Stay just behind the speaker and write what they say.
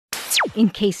in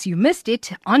case you missed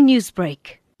it on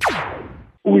Newsbreak.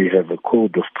 We have a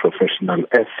code of professional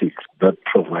ethics that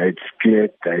provides clear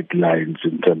guidelines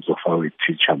in terms of how a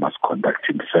teacher must conduct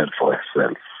himself or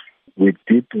herself. We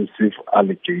did receive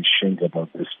allegations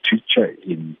about this teacher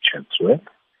in Chatsworth,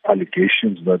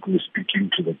 allegations that we're speaking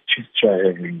to the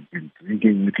teacher having been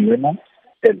drinking with learners.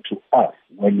 And to us,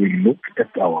 when we look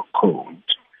at our code,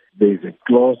 there is a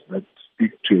clause that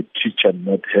speaks to a teacher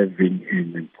not having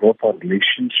an improper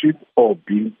relationship or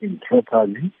being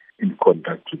improperly in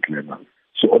contact with learners.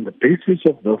 So on the basis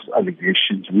of those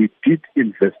allegations, we did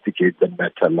investigate the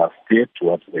matter last year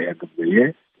towards the end of the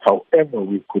year. However,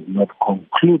 we could not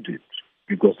conclude it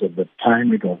because at the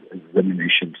time it was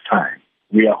examination time.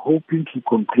 We are hoping to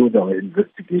conclude our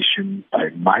investigation by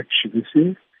March this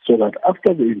year, so that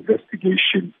after the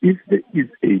investigation, if there is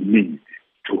a need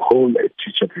to hold a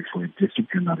teacher before a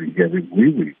disciplinary hearing,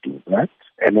 we will do that.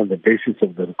 And on the basis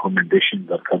of the recommendation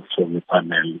that comes from the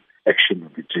panel, action will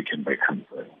be taken by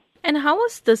council. And how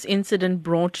was this incident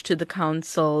brought to the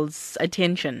council's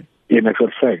attention? In actual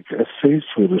fact, as SACE,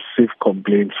 we receive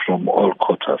complaints from all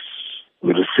quarters.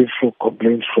 We receive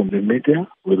complaints from the media.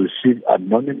 We receive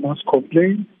anonymous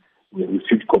complaints. We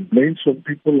receive complaints from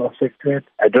people affected.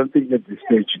 I don't think at this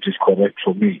stage it is correct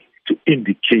for me to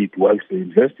indicate whilst the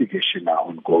investigation are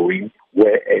ongoing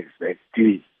where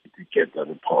exactly to get the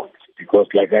reports. Because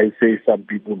like I say, some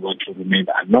people want to remain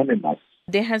anonymous.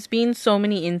 There has been so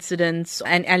many incidents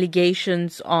and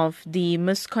allegations of the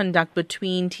misconduct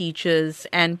between teachers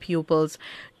and pupils.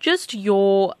 Just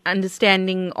your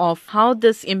understanding of how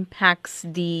this impacts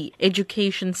the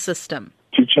education system.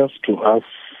 Teachers to us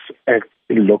act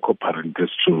in loco parentis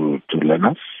to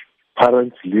learners.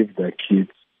 Parents leave their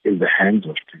kids in the hands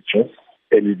of teachers,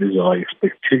 and it is our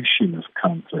expectation as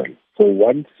council for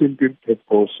one simple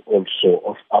purpose also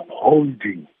of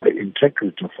upholding the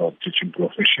integrity of our teaching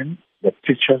profession, that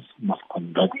teachers must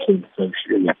conduct themselves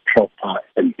in a proper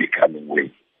and becoming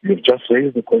way. You've just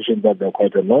raised the question that there are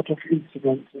quite a lot of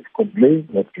incidents of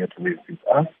complaints that get raised with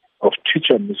us of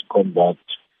teacher misconduct.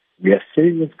 We are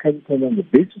saying as council on the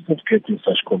basis of getting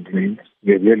such complaints,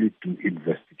 we really do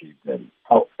investigate them.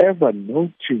 However,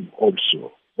 noting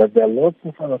also that there are lots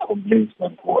of other complaints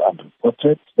that go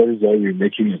unreported. That is why we're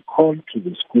making a call to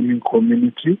the schooling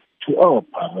community, to our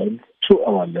parents, to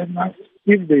our learners.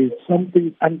 If there is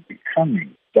something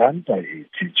unbecoming done by a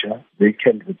teacher, they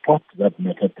can report that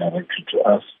matter directly to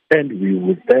us, and we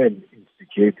will then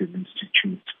instigate and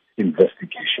institute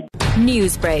investigation.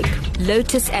 Newsbreak,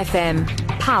 Lotus FM,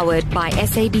 powered by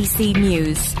SABC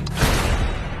News.